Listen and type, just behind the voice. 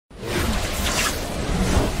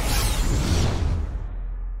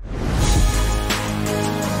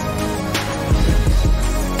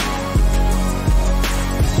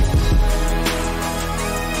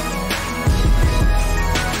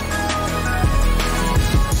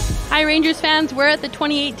Hi Rangers fans, we're at the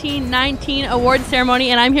 2018-19 award ceremony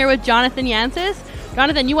and I'm here with Jonathan Yansis.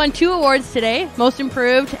 Jonathan, you won 2 awards today, Most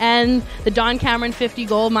Improved and the Don Cameron 50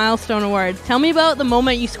 Goal Milestone Award. Tell me about the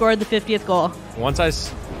moment you scored the 50th goal. Once I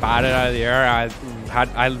batted out of the air,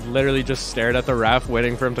 I literally just stared at the ref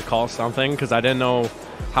waiting for him to call something because I didn't know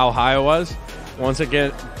how high it was. Once I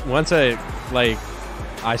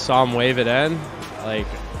saw him wave it in,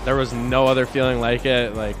 there was no other feeling like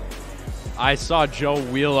it. I saw Joe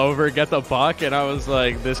wheel over, get the puck, and I was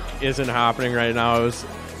like, this isn't happening right now. It was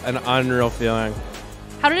an unreal feeling.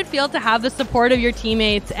 How did it feel to have the support of your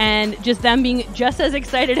teammates and just them being just as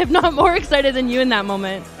excited, if not more excited than you in that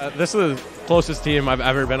moment? This is the closest team I've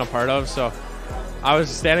ever been a part of, so I was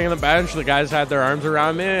standing on the bench, the guys had their arms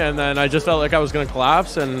around me, and then I just felt like I was going to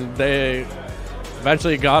collapse, and they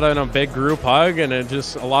eventually got in a big group hug, and it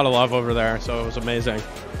just a lot of love over there, so it was amazing.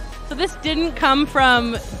 So this didn't come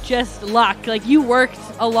from just luck. You worked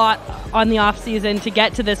a lot on the off season to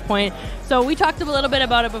get to this point. So we talked a little bit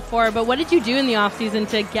about it before, but what did you do in the off season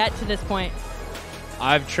to get to this point?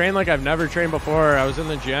 I've trained like I've never trained before. I was in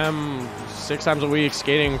the gym 6 times a week,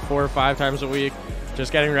 skating 4 or 5 times a week,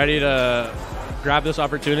 just getting ready to grab this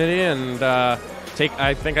opportunity and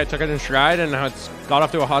I think I took it in stride and it's got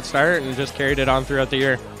off to a hot start and just carried it on throughout the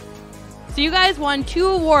year. So you guys won 2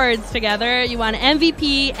 awards together. You won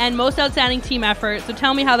MVP and Most Outstanding Team Effort. So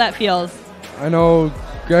tell me how that feels. I know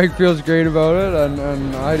Greg feels great about it,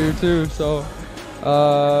 and I do too. So,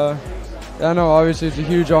 yeah, no, obviously it's a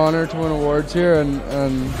huge honor to win awards here, and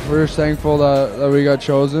we're just thankful that we got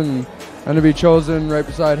chosen. And to be chosen right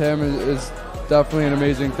beside him is definitely an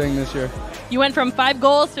amazing thing this year. You went from 5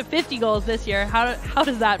 goals to 50 goals this year. How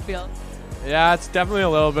does that feel? Yeah, it's definitely a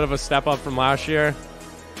little bit of a step up from last year.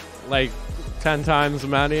 10 times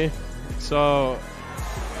many. So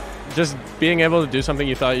just being able to do something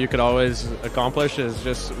you thought you could always accomplish is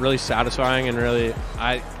just really satisfying, and really,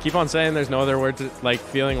 I keep on saying there's no other word to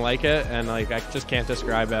feeling like it, and I just can't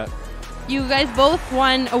describe it. You guys both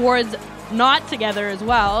won awards not together as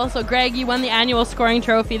well. So Greg, you won the annual scoring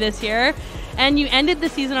trophy this year and you ended the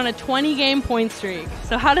season on a 20-game point streak.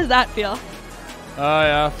 So how does that feel?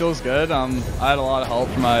 Yeah, it feels good. I had a lot of help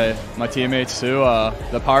from my teammates too.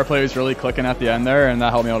 The power play was really clicking at the end there, and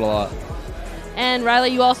that helped me out a lot. And Riley,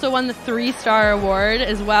 you also won the 3-star award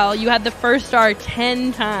as well. You had the 1st star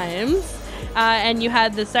 10 times, and you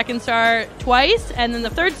had the 2nd star twice, and then the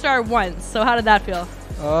 3rd star once. So how did that feel?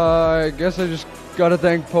 I guess I just got to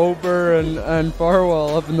thank Poper and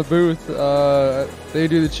Farwell up in the booth. They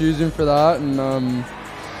do the choosing for that, and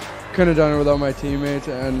couldn't have done it without my teammates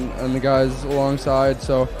and the guys alongside.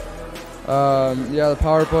 So yeah, the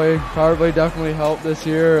power play definitely helped this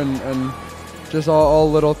year, and just all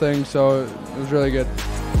little things, so it was really good.